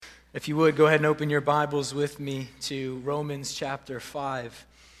If you would, go ahead and open your Bibles with me to Romans chapter 5.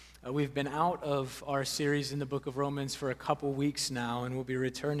 We've been out of our series in the book of Romans for a couple weeks now, and we'll be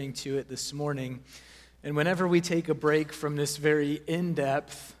returning to it this morning. And whenever we take a break from this very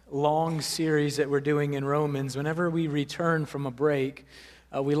in-depth, long series that we're doing in Romans, whenever we return from a break,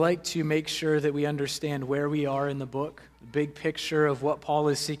 we like to make sure that we understand where we are in the book, the big picture of what Paul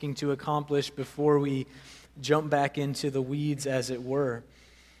is seeking to accomplish before we jump back into the weeds, as it were.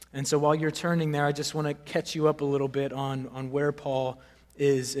 And so while you're turning there, I just want to catch you up a little bit on where Paul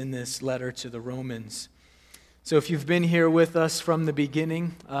is in this letter to the Romans. So if you've been here with us from the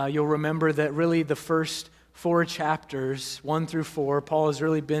beginning, you'll remember that really the first 4 chapters, 1 through 4, Paul has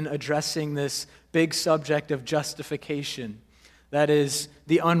really been addressing this big subject of justification. That is,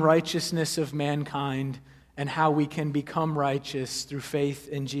 the unrighteousness of mankind and how we can become righteous through faith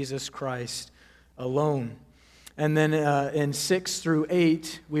in Jesus Christ alone. And then in 6 through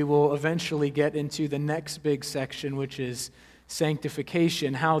 8, we will eventually get into the next big section, which is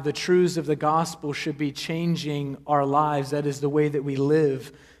sanctification, how the truths of the gospel should be changing our lives. That is the way that we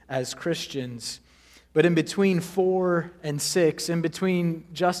live as Christians. But in between 4 and 6, in between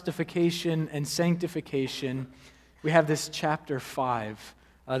justification and sanctification, we have this chapter 5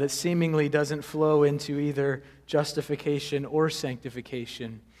 that seemingly doesn't flow into either justification or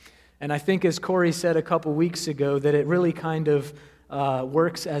sanctification. And I think, as Corey said a couple weeks ago, that it really kind of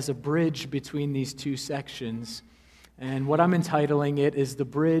works as a bridge between these two sections. And what I'm entitling it is the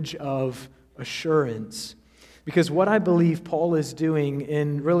bridge of assurance. Because what I believe Paul is doing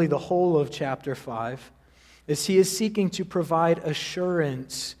in really the whole of chapter 5 is he is seeking to provide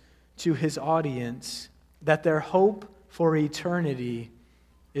assurance to his audience that their hope for eternity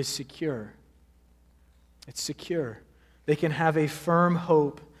is secure. It's secure. They can have a firm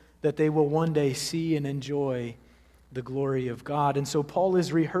hope that they will one day see and enjoy the glory of God. And so Paul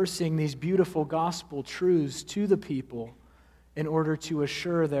is rehearsing these beautiful gospel truths to the people in order to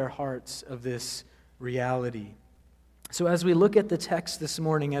assure their hearts of this reality. So as we look at the text this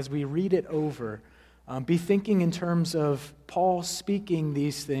morning, as we read it over, be thinking in terms of Paul speaking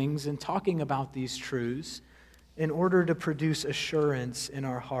these things and talking about these truths in order to produce assurance in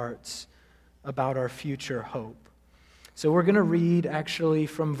our hearts about our future hope. So we're going to read actually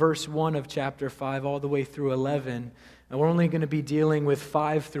from verse 1 of chapter 5 all the way through 11. And we're only going to be dealing with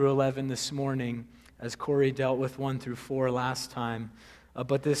 5 through 11 this morning, as Corey dealt with 1 through 4 last time.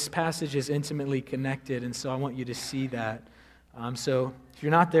 But this passage is intimately connected, and so I want you to see that. So if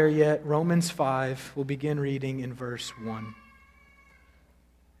you're not there yet, Romans 5, we'll begin reading in verse 1.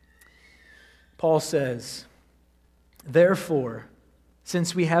 Paul says, "Therefore,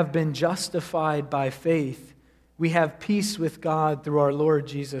 since we have been justified by faith, we have peace with God through our Lord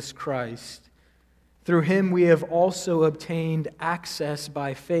Jesus Christ. Through him we have also obtained access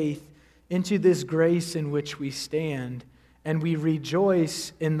by faith into this grace in which we stand, and we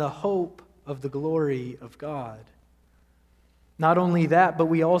rejoice in the hope of the glory of God. Not only that, but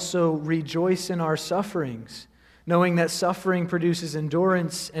we also rejoice in our sufferings, knowing that suffering produces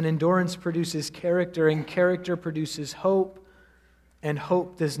endurance, and endurance produces character, and character produces hope, and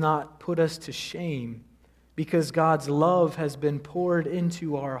hope does not put us to shame, because God's love has been poured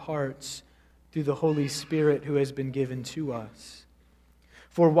into our hearts through the Holy Spirit who has been given to us.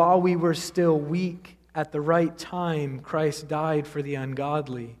 For while we were still weak, at the right time Christ died for the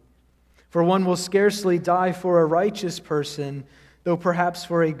ungodly. For one will scarcely die for a righteous person, though perhaps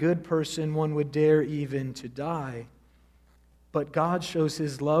for a good person one would dare even to die. But God shows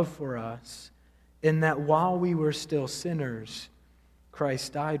his love for us, in that while we were still sinners,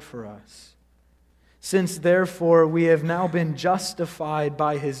 Christ died for us. Since therefore we have now been justified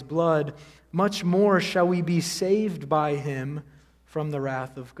by his blood, much more shall we be saved by him from the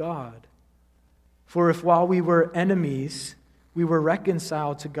wrath of God. For if while we were enemies, we were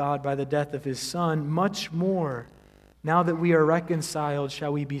reconciled to God by the death of his Son, much more, now that we are reconciled,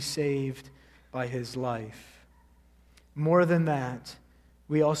 shall we be saved by his life. More than that,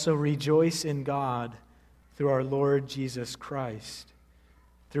 we also rejoice in God through our Lord Jesus Christ,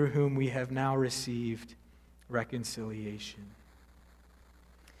 through whom we have now received reconciliation."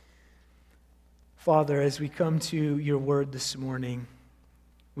 Father, as we come to your word this morning,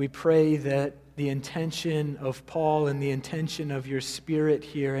 we pray that the intention of Paul and the intention of your Spirit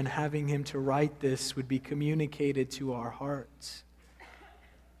here in having him to write this would be communicated to our hearts.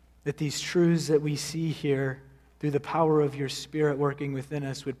 That these truths that we see here through the power of your Spirit working within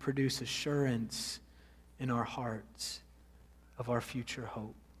us would produce assurance in our hearts of our future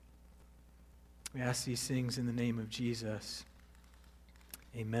hope. We ask these things in the name of Jesus.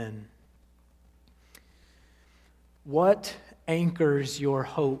 Amen. What anchors your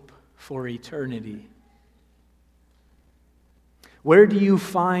hope for eternity? Where do you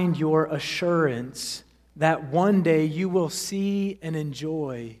find your assurance that one day you will see and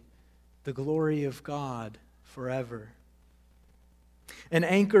enjoy the glory of God forever? An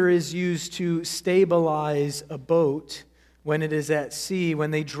anchor is used to stabilize a boat when it is at sea. When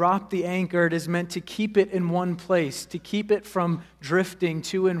they drop the anchor, it is meant to keep it in one place, to keep it from drifting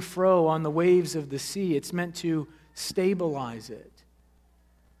to and fro on the waves of the sea. It's meant to stabilize it.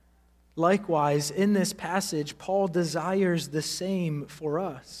 Likewise, in this passage, Paul desires the same for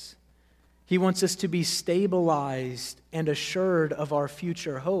us. He wants us to be stabilized and assured of our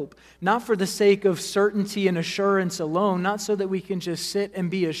future hope, not for the sake of certainty and assurance alone, not so that we can just sit and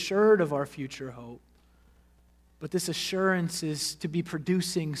be assured of our future hope, but this assurance is to be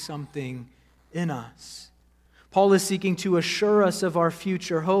producing something in us. Paul is seeking to assure us of our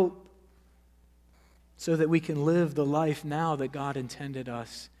future hope so that we can live the life now that God intended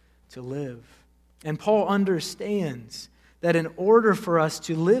us to live. And Paul understands that in order for us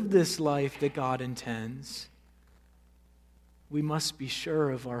to live this life that God intends, we must be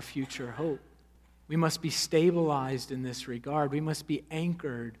sure of our future hope. We must be stabilized in this regard. We must be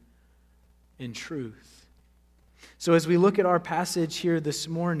anchored in truth. So as we look at our passage here this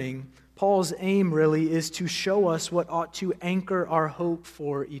morning, Paul's aim really is to show us what ought to anchor our hope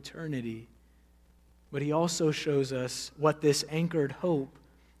for eternity. But he also shows us what this anchored hope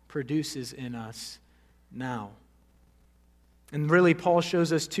produces in us now. And really, Paul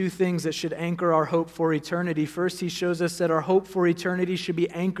shows us two things that should anchor our hope for eternity. First, he shows us that our hope for eternity should be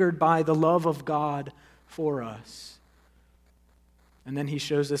anchored by the love of God for us. And then he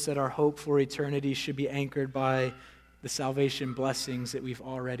shows us that our hope for eternity should be anchored by the salvation blessings that we've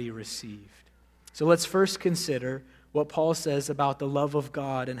already received. So let's first consider what Paul says about the love of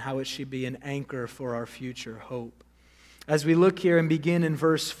God and how it should be an anchor for our future hope. As we look here and begin in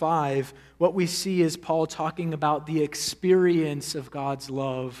verse 5, what we see is Paul talking about the experience of God's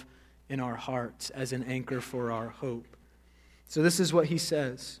love in our hearts as an anchor for our hope. So this is what he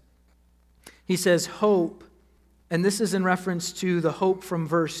says. He says, hope, and this is in reference to the hope from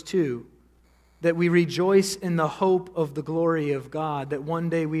verse 2, that we rejoice in the hope of the glory of God, that one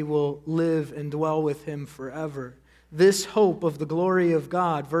day we will live and dwell with him forever. This hope of the glory of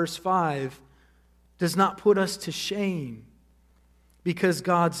God, verse 5, does not put us to shame, because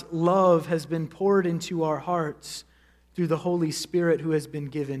God's love has been poured into our hearts through the Holy Spirit who has been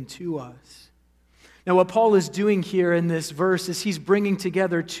given to us. Now, what Paul is doing here in this verse is he's bringing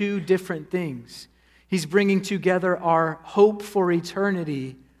together two different things. He's bringing together our hope for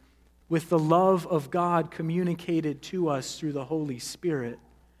eternity with the love of God communicated to us through the Holy Spirit.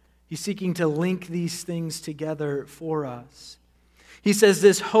 He's seeking to link these things together for us. He says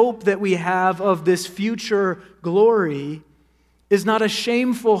this hope that we have of this future glory is not a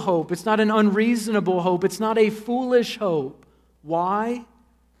shameful hope. It's not an unreasonable hope. It's not a foolish hope. Why?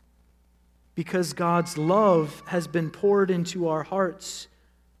 Because God's love has been poured into our hearts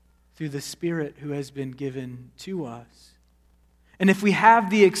through the Spirit who has been given to us. And if we have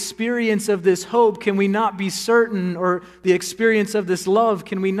the experience of this hope, can we not be certain, or the experience of this love,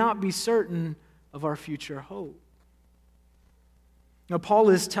 can we not be certain of our future hope? Now, Paul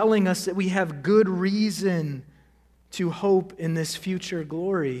is telling us that we have good reason to hope in this future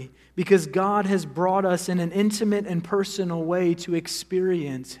glory because God has brought us in an intimate and personal way to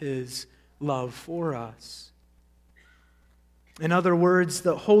experience his love for us. In other words,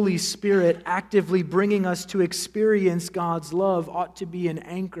 the Holy Spirit actively bringing us to experience God's love ought to be an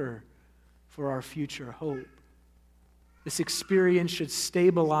anchor for our future hope. This experience should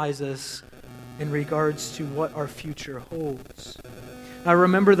stabilize us in regards to what our future holds. I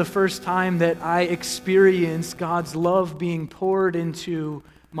remember the first time that I experienced God's love being poured into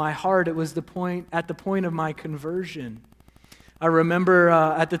my heart. It was at the point of my conversion. I remember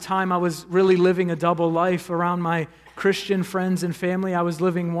at the time I was really living a double life around my Christian friends and family. I was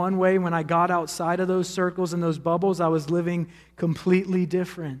living one way. When I got outside of those circles and those bubbles, I was living completely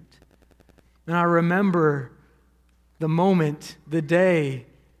different. And I remember the moment, the day,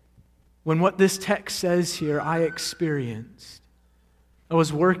 when what this text says here, I experienced. I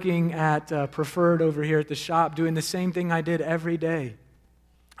was working at Preferred over here at the shop, doing the same thing I did every day.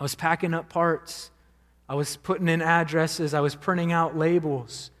 I was packing up parts. I was putting in addresses. I was printing out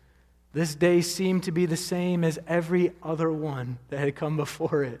labels. This day seemed to be the same as every other one that had come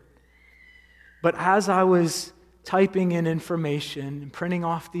before it. But as I was typing in information and printing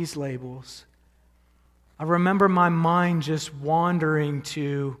off these labels, I remember my mind just wandering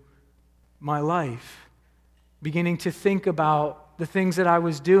to my life, beginning to think about the things that I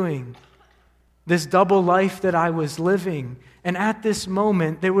was doing, this double life that I was living. And at this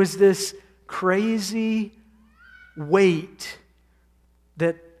moment, there was this crazy weight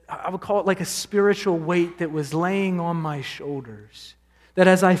that I would call it like a spiritual weight that was laying on my shoulders. That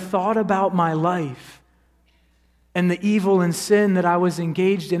as I thought about my life and the evil and sin that I was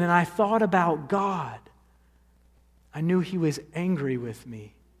engaged in, and I thought about God, I knew He was angry with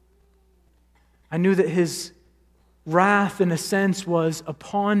me. I knew that His wrath, in a sense, was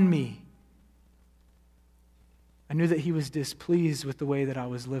upon me. I knew that He was displeased with the way that I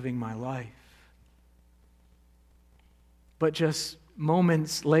was living my life. But just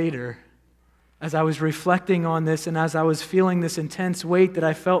moments later, as I was reflecting on this and as I was feeling this intense weight that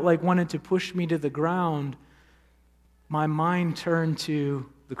I felt like wanted to push me to the ground, my mind turned to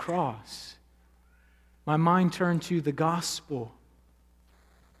the cross. My mind turned to the gospel,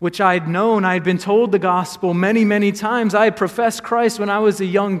 which I had known. I had been told the gospel many, many times. I had professed Christ when I was a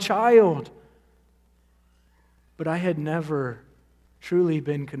young child, but I had never truly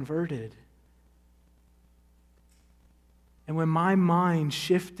been converted. And when my mind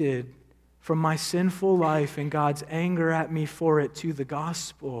shifted from my sinful life and God's anger at me for it to the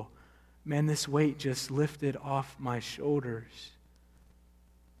gospel, man, this weight just lifted off my shoulders.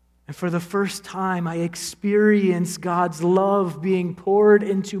 And for the first time, I experienced God's love being poured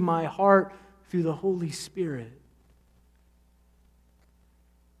into my heart through the Holy Spirit.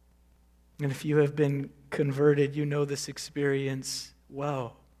 And if you have been converted, you know this experience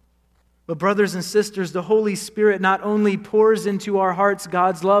well. But brothers and sisters, the Holy Spirit not only pours into our hearts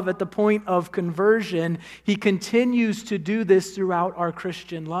God's love at the point of conversion, He continues to do this throughout our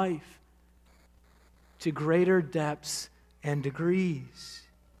Christian life to greater depths and degrees.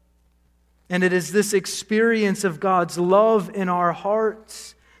 And it is this experience of God's love in our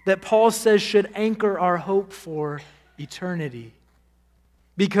hearts that Paul says should anchor our hope for eternity.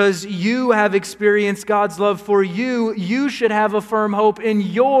 Because you have experienced God's love for you, you should have a firm hope in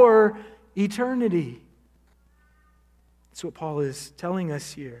your eternity. That's what Paul is telling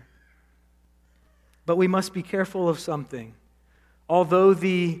us here. But we must be careful of something. Although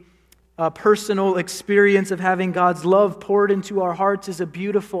the personal experience of having God's love poured into our hearts is a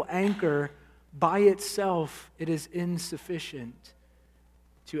beautiful anchor, by itself it is insufficient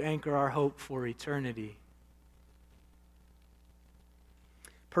to anchor our hope for eternity.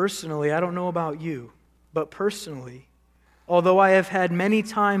 Personally, I don't know about you, but personally, although I have had many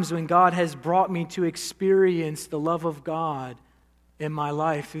times when God has brought me to experience the love of God in my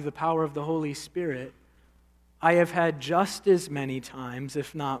life through the power of the Holy Spirit, I have had just as many times,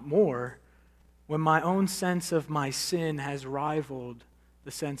 if not more, when my own sense of my sin has rivaled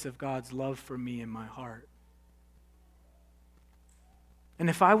the sense of God's love for me in my heart. And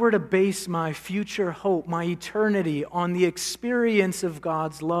if I were to base my future hope, my eternity, on the experience of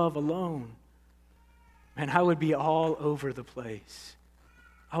God's love alone, man, I would be all over the place.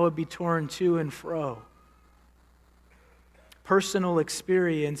 I would be torn to and fro. Personal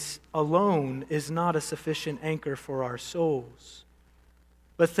experience alone is not a sufficient anchor for our souls.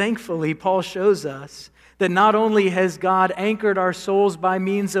 But thankfully, Paul shows us that not only has God anchored our souls by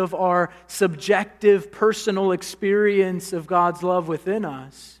means of our subjective personal experience of God's love within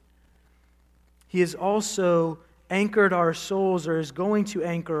us, He has also anchored our souls, or is going to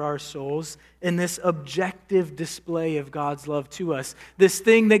anchor our souls, in this objective display of God's love to us. This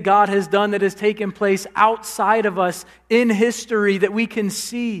thing that God has done that has taken place outside of us in history that we can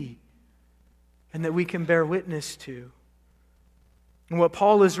see and that we can bear witness to. And what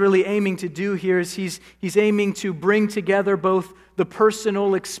Paul is really aiming to do here is he's aiming to bring together both the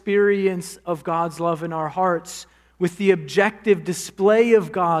personal experience of God's love in our hearts with the objective display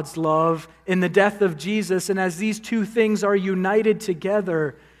of God's love in the death of Jesus. And as these two things are united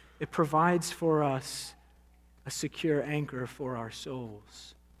together, it provides for us a secure anchor for our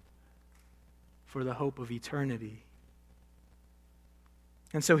souls, for the hope of eternity.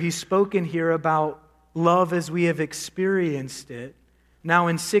 And so he's spoken here about love as we have experienced it. Now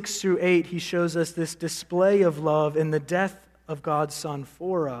in 6 through 8, he shows us this display of love in the death of God's Son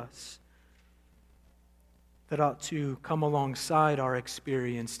for us that ought to come alongside our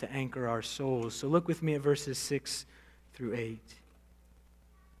experience to anchor our souls. So look with me at verses 6 through 8.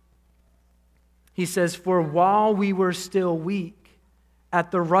 He says, "For while we were still weak,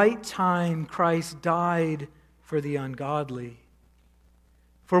 at the right time Christ died for the ungodly.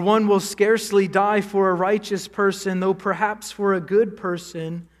 For one will scarcely die for a righteous person, though perhaps for a good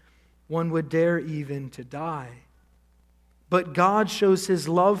person one would dare even to die. But God shows His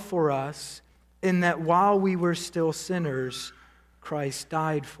love for us in that while we were still sinners, Christ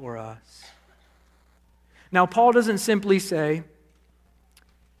died for us." Now, Paul doesn't simply say,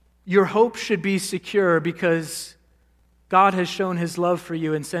 your hope should be secure because God has shown his love for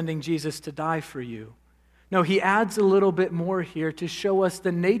you in sending Jesus to die for you. No, he adds a little bit more here to show us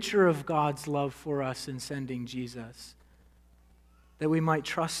the nature of God's love for us in sending Jesus, that we might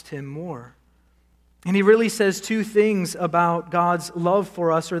trust him more. And he really says two things about God's love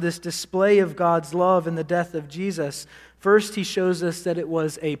for us, or this display of God's love in the death of Jesus. First, he shows us that it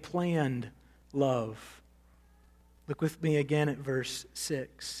was a planned love. Look with me again at verse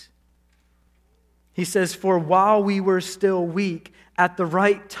 6. He says, "For while we were still weak, at the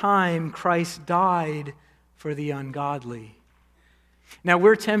right time Christ died for the ungodly." Now,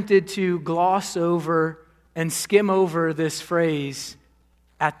 we're tempted to gloss over and skim over this phrase,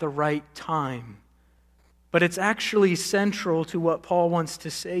 "at the right time." But it's actually central to what Paul wants to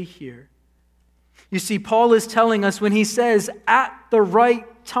say here. You see, Paul is telling us when he says, "at the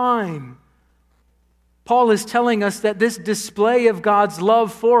right time," Paul is telling us that this display of God's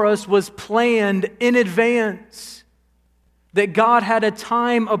love for us was planned in advance. That God had a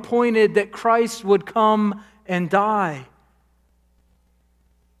time appointed that Christ would come and die.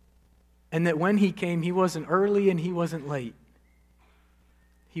 And that when he came, he wasn't early and he wasn't late.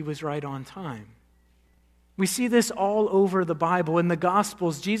 He was right on time. We see this all over the Bible. In the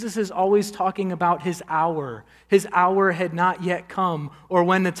Gospels, Jesus is always talking about his hour. His hour had not yet come, or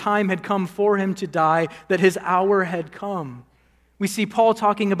when the time had come for him to die, that his hour had come. We see Paul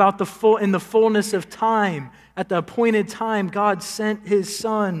talking about in the fullness of time, at the appointed time, God sent his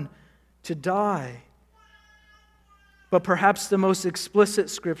Son to die. But perhaps the most explicit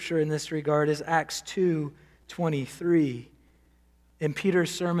scripture in this regard is Acts 2:23. In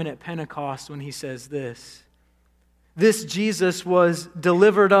Peter's sermon at Pentecost, when he says this, "This Jesus was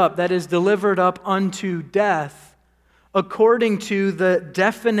delivered up," that is, delivered up unto death, "according to the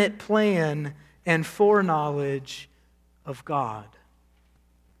definite plan and foreknowledge of God."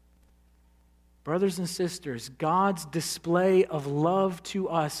 Brothers and sisters, God's display of love to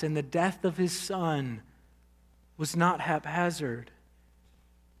us in the death of his Son was not haphazard.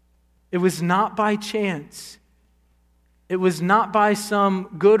 It was not by chance. It was not by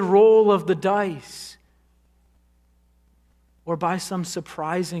some good roll of the dice or by some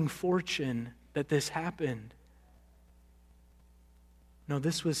surprising fortune that this happened. No,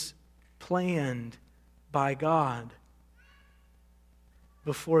 this was planned by God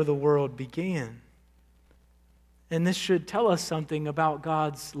before the world began. And this should tell us something about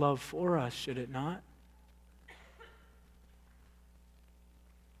God's love for us, should it not?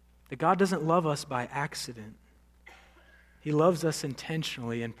 That God doesn't love us by accident. He loves us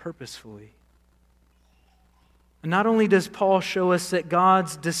intentionally and purposefully. And not only does Paul show us that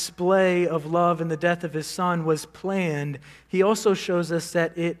God's display of love in the death of his Son was planned, he also shows us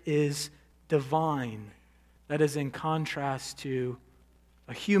that it is divine. That is in contrast to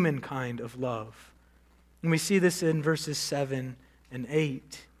a human kind of love. And we see this in verses 7 and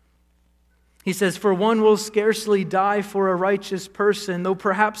 8. He says, "For one will scarcely die for a righteous person, though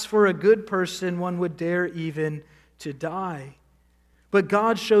perhaps for a good person one would dare even to die. But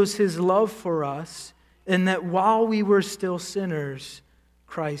God shows his love for us in that while we were still sinners,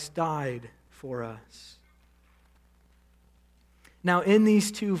 Christ died for us." Now, in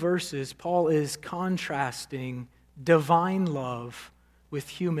these two verses, Paul is contrasting divine love with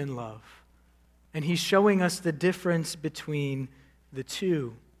human love. And he's showing us the difference between the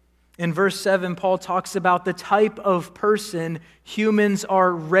two. In verse 7, Paul talks about the type of person humans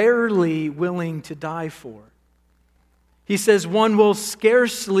are rarely willing to die for. He says one will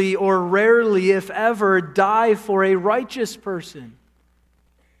scarcely or rarely, if ever, die for a righteous person.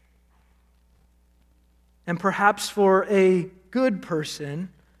 And perhaps for a good person,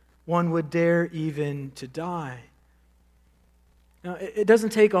 one would dare even to die. Now, it doesn't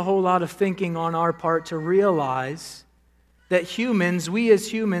take a whole lot of thinking on our part to realize that we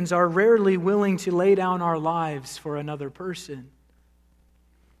as humans, are rarely willing to lay down our lives for another person.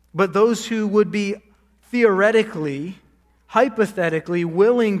 But those who would be theoretically, hypothetically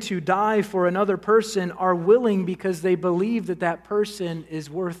willing to die for another person are willing because they believe that that person is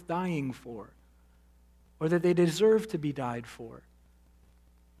worth dying for, or that they deserve to be died for.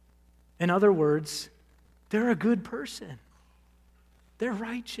 In other words, they're a good person. They're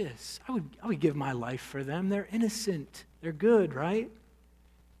righteous. I would give my life for them. They're innocent. They're good, right?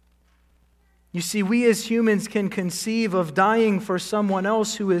 You see, we as humans can conceive of dying for someone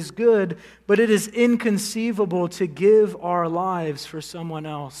else who is good, but it is inconceivable to give our lives for someone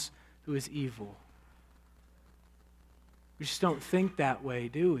else who is evil. We just don't think that way,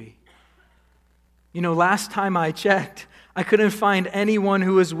 do we? You know, last time I checked, I couldn't find anyone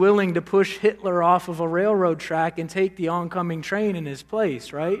who was willing to push Hitler off of a railroad track and take the oncoming train in his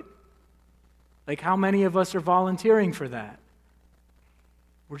place, right? Like, how many of us are volunteering for that?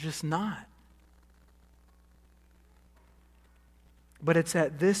 We're just not. But it's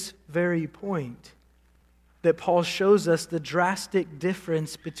at this very point that Paul shows us the drastic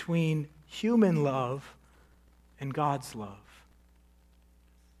difference between human love and God's love.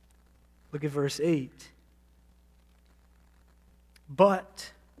 Look at verse 8. But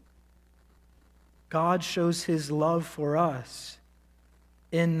God shows his love for us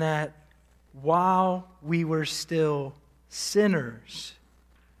in that while we were still sinners,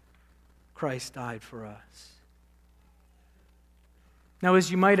 Christ died for us. Now,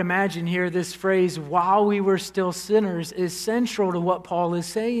 as you might imagine here, this phrase, while we were still sinners, is central to what Paul is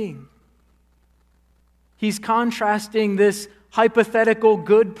saying. He's contrasting this hypothetical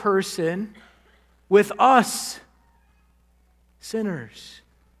good person with us, sinners.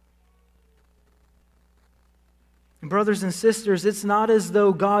 And brothers and sisters, it's not as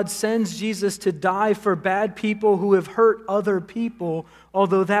though God sends Jesus to die for bad people who have hurt other people,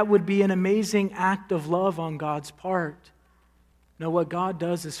 although that would be an amazing act of love on God's part. No, what God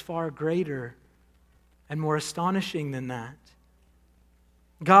does is far greater and more astonishing than that.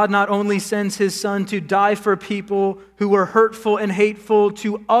 God not only sends his Son to die for people who were hurtful and hateful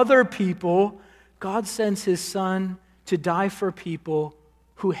to other people, God sends his Son to die for people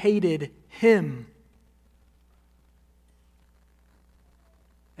who hated him.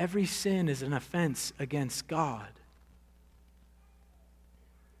 Every sin is an offense against God.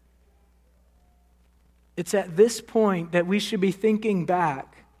 It's at this point that we should be thinking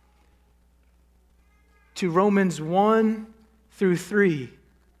back to Romans 1 through 3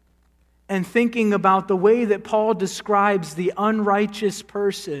 and thinking about the way that Paul describes the unrighteous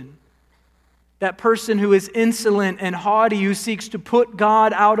person, that person who is insolent and haughty, who seeks to put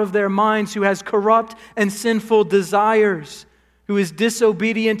God out of their minds, who has corrupt and sinful desires, who is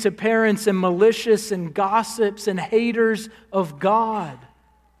disobedient to parents and malicious and gossips and haters of God.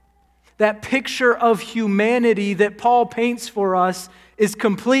 That picture of humanity that Paul paints for us is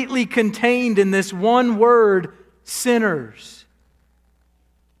completely contained in this one word, sinners.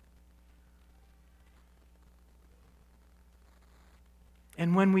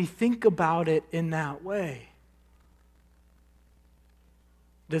 And when we think about it in that way,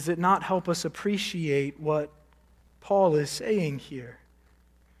 does it not help us appreciate what Paul is saying here?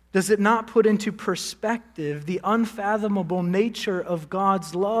 Does it not put into perspective the unfathomable nature of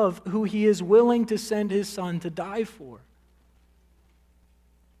God's love, who he is willing to send his Son to die for?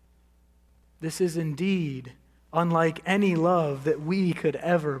 This is indeed unlike any love that we could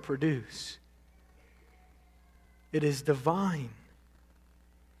ever produce. It is divine,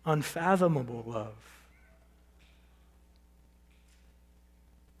 unfathomable love.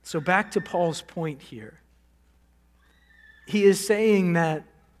 So back to Paul's point here. He is saying that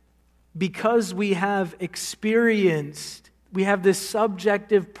because we have this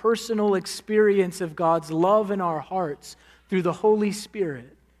subjective, personal experience of God's love in our hearts through the Holy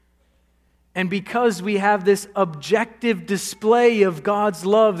Spirit, and because we have this objective display of God's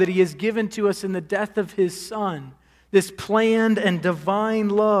love that he has given to us in the death of his Son, this planned and divine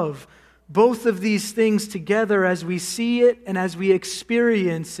love, both of these things together, as we see it and as we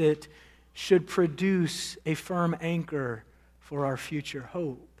experience it, should produce a firm anchor for our future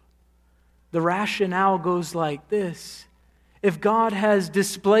hope. The rationale goes like this. If God has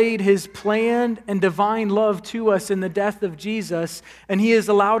displayed his planned and divine love to us in the death of Jesus, and he has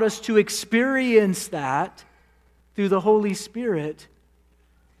allowed us to experience that through the Holy Spirit,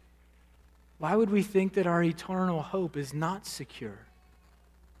 why would we think that our eternal hope is not secure?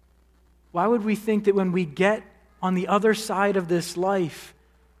 Why would we think that when we get on the other side of this life,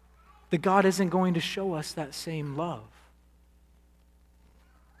 that God isn't going to show us that same love?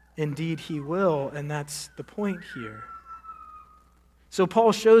 Indeed, he will, and that's the point here. So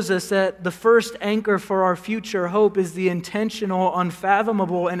Paul shows us that the first anchor for our future hope is the intentional,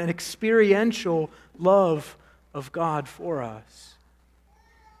 unfathomable, and experiential love of God for us.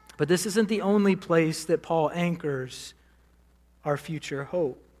 But this isn't the only place that Paul anchors our future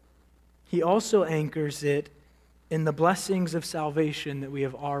hope. He also anchors it in the blessings of salvation that we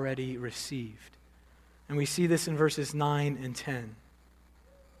have already received. And we see this in verses 9 and 10.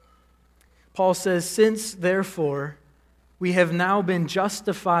 Paul says, "Since, therefore, we have now been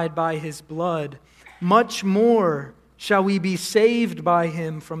justified by his blood, much more shall we be saved by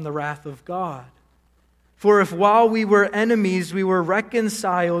him from the wrath of God. For if while we were enemies we were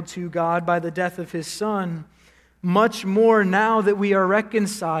reconciled to God by the death of his Son, much more now that we are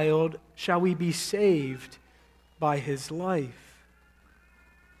reconciled shall we be saved by his life."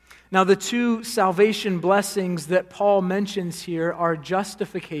 Now, the two salvation blessings that Paul mentions here are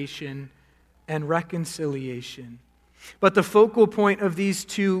justification and reconciliation. But the focal point of these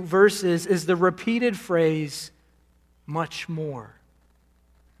two verses is the repeated phrase, much more.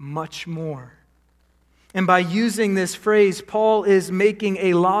 Much more. And by using this phrase, Paul is making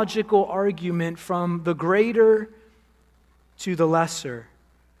a logical argument from the greater to the lesser.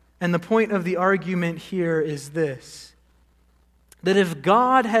 And the point of the argument here is this: that if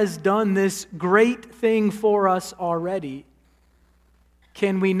God has done this great thing for us already,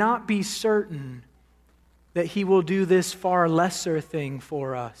 can we not be certain that He will do this far lesser thing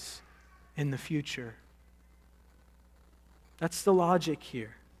for us in the future? That's the logic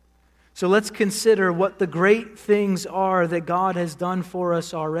here. So let's consider what the great things are that God has done for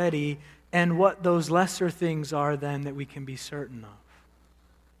us already, and what those lesser things are then that we can be certain of.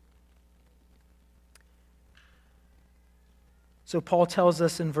 So Paul tells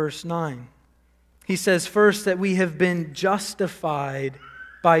us in verse 9, he says first that we have been justified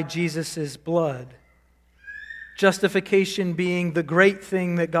by Jesus' blood. Justification being the great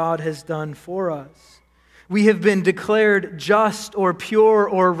thing that God has done for us. We have been declared just or pure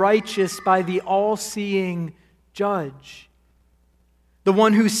or righteous by the all-seeing judge. The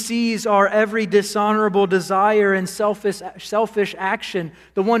one who sees our every dishonorable desire and selfish action.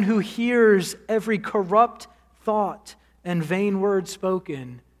 The one who hears every corrupt thought and vain word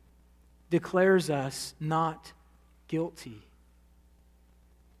spoken, declares us not guilty.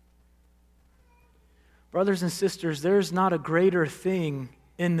 Brothers and sisters, there's not a greater thing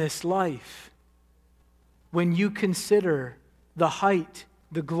in this life when you consider the height,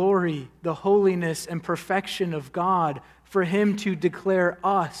 the glory, the holiness, and perfection of God, for Him to declare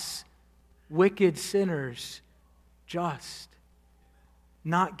us, wicked sinners, just,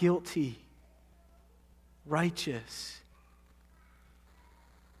 not guilty, righteous.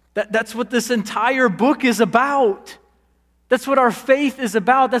 That's what this entire book is about. That's what our faith is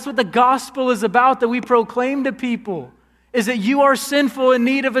about. That's what the gospel is about that we proclaim to people, is that you are sinful in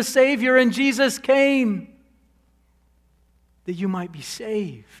need of a Savior, and Jesus came that you might be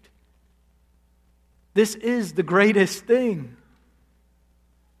saved. This is the greatest thing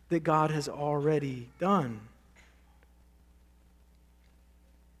that God has already done.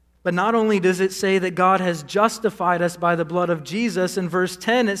 But not only does it say that God has justified us by the blood of Jesus, in verse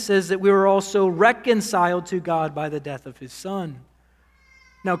 10 it says that we were also reconciled to God by the death of His Son.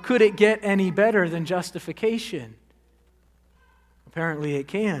 Now, could it get any better than justification? Apparently it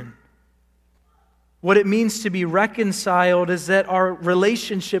can. What it means to be reconciled is that our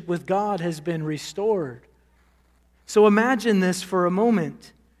relationship with God has been restored. So imagine this for a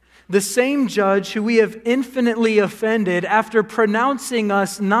moment. The same judge who we have infinitely offended, after pronouncing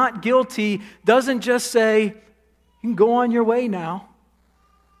us not guilty, doesn't just say, "You can go on your way now.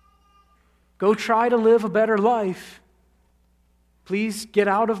 Go try to live a better life. Please get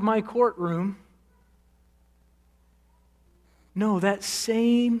out of my courtroom." No, that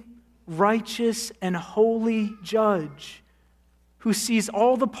same righteous and holy judge who sees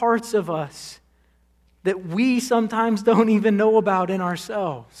all the parts of us that we sometimes don't even know about in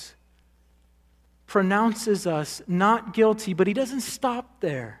ourselves, pronounces us not guilty, but He doesn't stop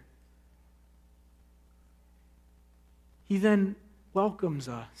there. He then welcomes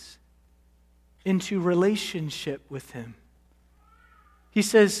us into relationship with Him. He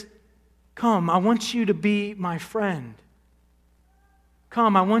says, "Come, I want you to be my friend.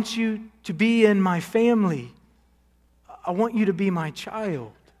 Come, I want you to be in my family. I want you to be my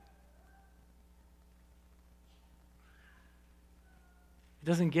child." It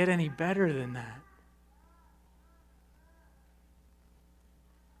doesn't get any better than that.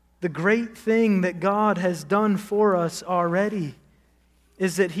 The great thing that God has done for us already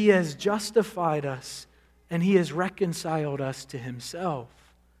is that He has justified us and He has reconciled us to Himself.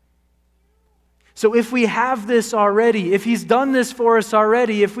 So if we have this already, if He's done this for us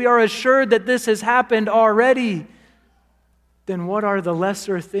already, if we are assured that this has happened already, then what are the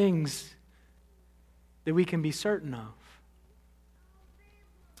lesser things that we can be certain of?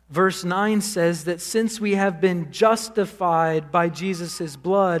 Verse 9 says that since we have been justified by Jesus'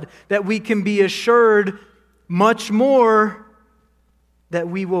 blood, that we can be assured much more that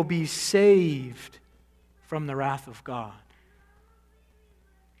we will be saved from the wrath of God.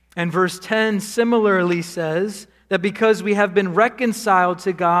 And verse 10 similarly says that because we have been reconciled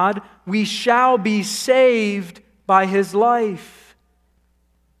to God, we shall be saved by His life.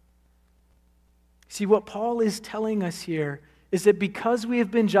 See, what Paul is telling us here is that because we have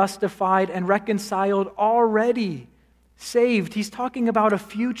been justified and reconciled already, saved, he's talking about a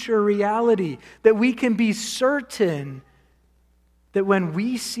future reality, that we can be certain that when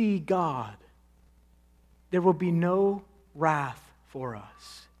we see God, there will be no wrath for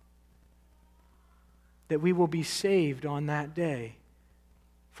us. that we will be saved on that day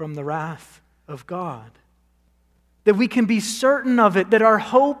from the wrath of God. That we can be certain of it, that our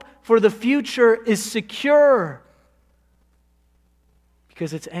hope for the future is secure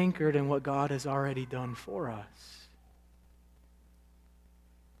because it's anchored in what God has already done for us.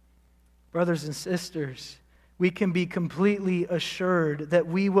 Brothers and sisters, we can be completely assured that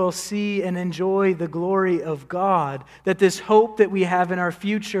we will see and enjoy the glory of God, that this hope that we have in our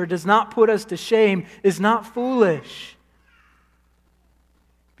future does not put us to shame, is not foolish,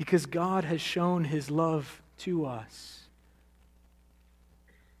 because God has shown His love to us,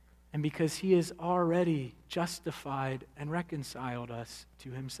 and because He has already justified and reconciled us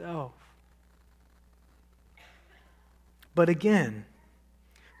to Himself. But again,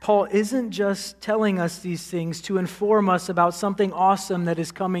 Paul isn't just telling us these things to inform us about something awesome that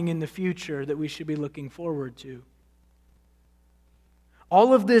is coming in the future that we should be looking forward to.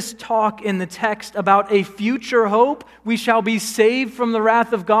 All of this talk in the text about a future hope, we shall be saved from the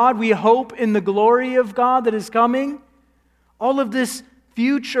wrath of God, we hope in the glory of God that is coming. All of this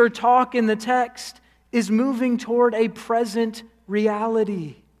future talk in the text is moving toward a present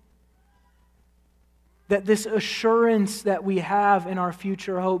reality. That this assurance that we have in our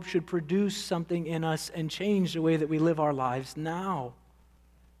future hope should produce something in us and change the way that we live our lives now.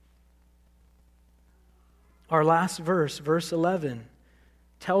 Our last verse, verse 11,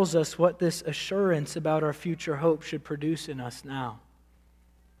 tells us what this assurance about our future hope should produce in us now.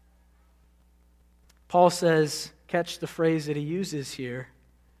 Paul says, catch the phrase that he uses here,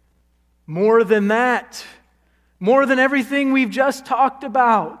 more than that, more than everything we've just talked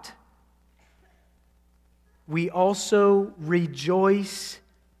about. We also rejoice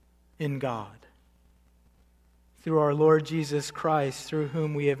in God through our Lord Jesus Christ, through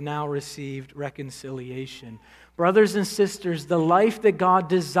whom we have now received reconciliation. Brothers and sisters, the life that God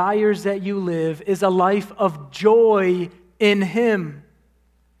desires that you live is a life of joy in Him.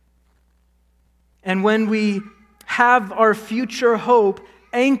 And when we have our future hope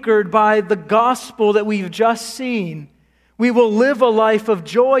anchored by the gospel that we've just seen, we will live a life of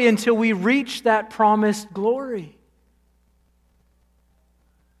joy until we reach that promised glory.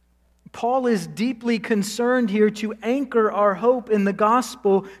 Paul is deeply concerned here to anchor our hope in the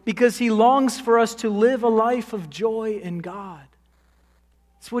gospel because he longs for us to live a life of joy in God.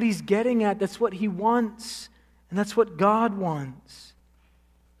 That's what he's getting at. That's what he wants. And that's what God wants.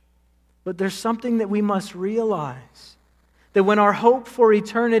 But there's something that we must realize. That when our hope for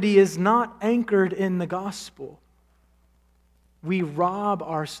eternity is not anchored in the gospel, we rob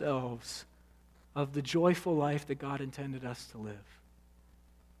ourselves of the joyful life that God intended us to live.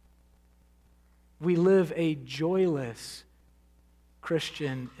 We live a joyless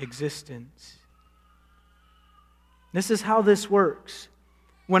Christian existence. This is how this works.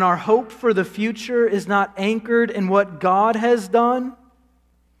 When our hope for the future is not anchored in what God has done,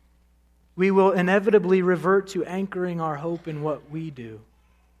 we will inevitably revert to anchoring our hope in what we do.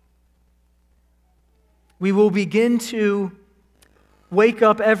 We will begin to wake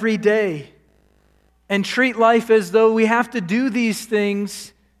up every day and treat life as though we have to do these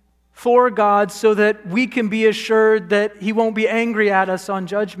things for God so that we can be assured that He won't be angry at us on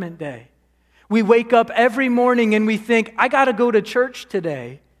Judgment Day. We wake up every morning and we think, I got to go to church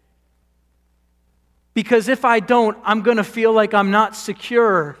today because if I don't, I'm going to feel like I'm not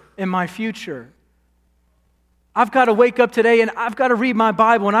secure in my future. I've got to wake up today and I've got to read my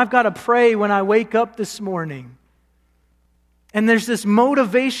Bible and I've got to pray when I wake up this morning. And there's this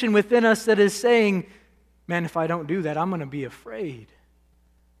motivation within us that is saying, man, if I don't do that, I'm going to be afraid.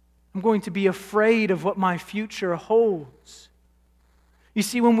 I'm going to be afraid of what my future holds. You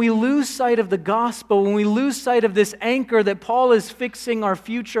see, when we lose sight of the gospel, when we lose sight of this anchor that Paul is fixing our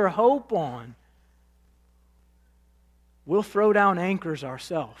future hope on, we'll throw down anchors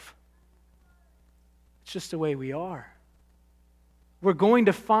ourselves. It's just the way we are. We're going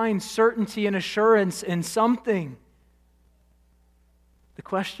to find certainty and assurance in something. The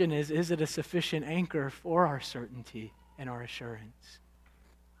question is it a sufficient anchor for our certainty and our assurance?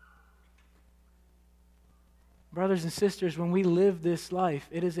 Brothers and sisters, when we live this life,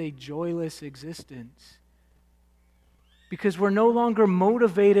 it is a joyless existence. Because we're no longer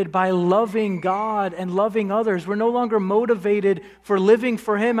motivated by loving God and loving others. We're no longer motivated for living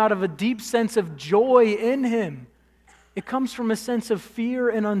for Him out of a deep sense of joy in Him. It comes from a sense of fear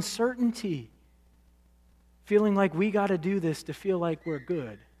and uncertainty. Feeling like we got to do this to feel like we're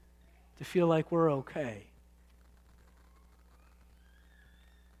good, to feel like we're okay.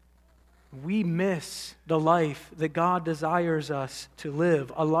 We miss the life that God desires us to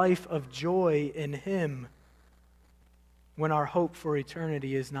live, a life of joy in Him, when our hope for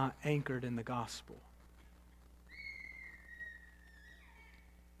eternity is not anchored in the gospel.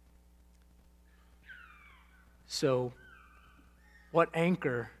 So, what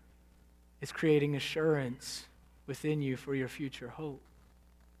anchor is creating assurance within you for your future hope?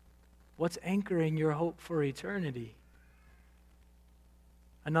 What's anchoring your hope for eternity?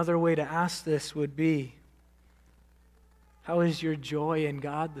 Another way to ask this would be, how is your joy in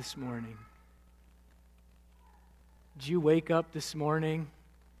God this morning? Did you wake up this morning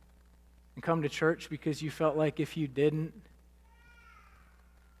and come to church because you felt like if you didn't,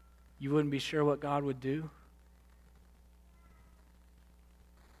 you wouldn't be sure what God would do?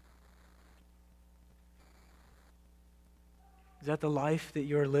 Is that the life that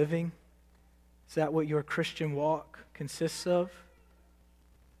you're living? Is that what your Christian walk consists of?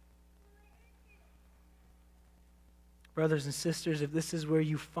 Brothers and sisters, if this is where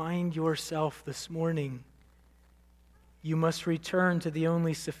you find yourself this morning, you must return to the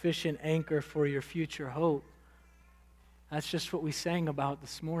only sufficient anchor for your future hope. That's just what we sang about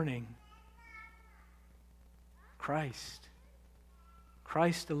this morning. Christ.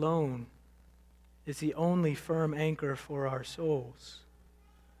 Christ alone is the only firm anchor for our souls.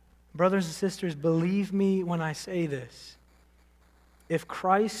 Brothers and sisters, believe me when I say this. If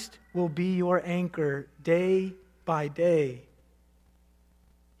Christ will be your anchor day by day,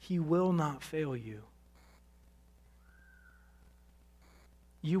 He will not fail you.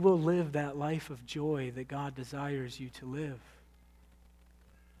 You will live that life of joy that God desires you to live.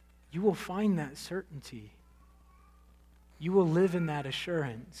 You will find that certainty. You will live in that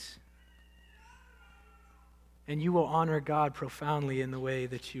assurance. And you will honor God profoundly in the way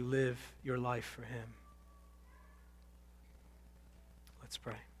that you live your life for Him. Let's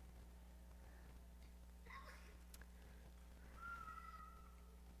pray.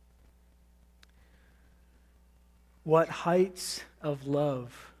 What heights of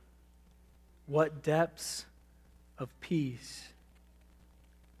love, what depths of peace,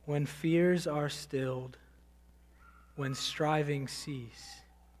 when fears are stilled, when strivings cease.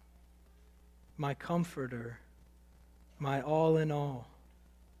 My comforter, my all in all,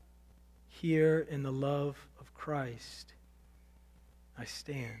 here in the love of Christ I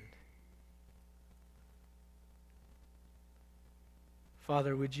stand.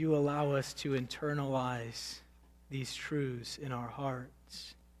 Father, would you allow us to internalize these truths in our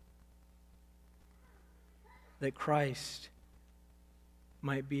hearts, that Christ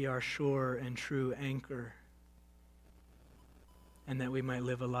might be our sure and true anchor, and that we might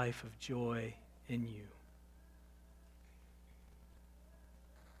live a life of joy in you.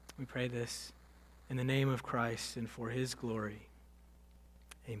 We pray this in the name of Christ and for His glory.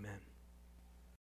 Amen.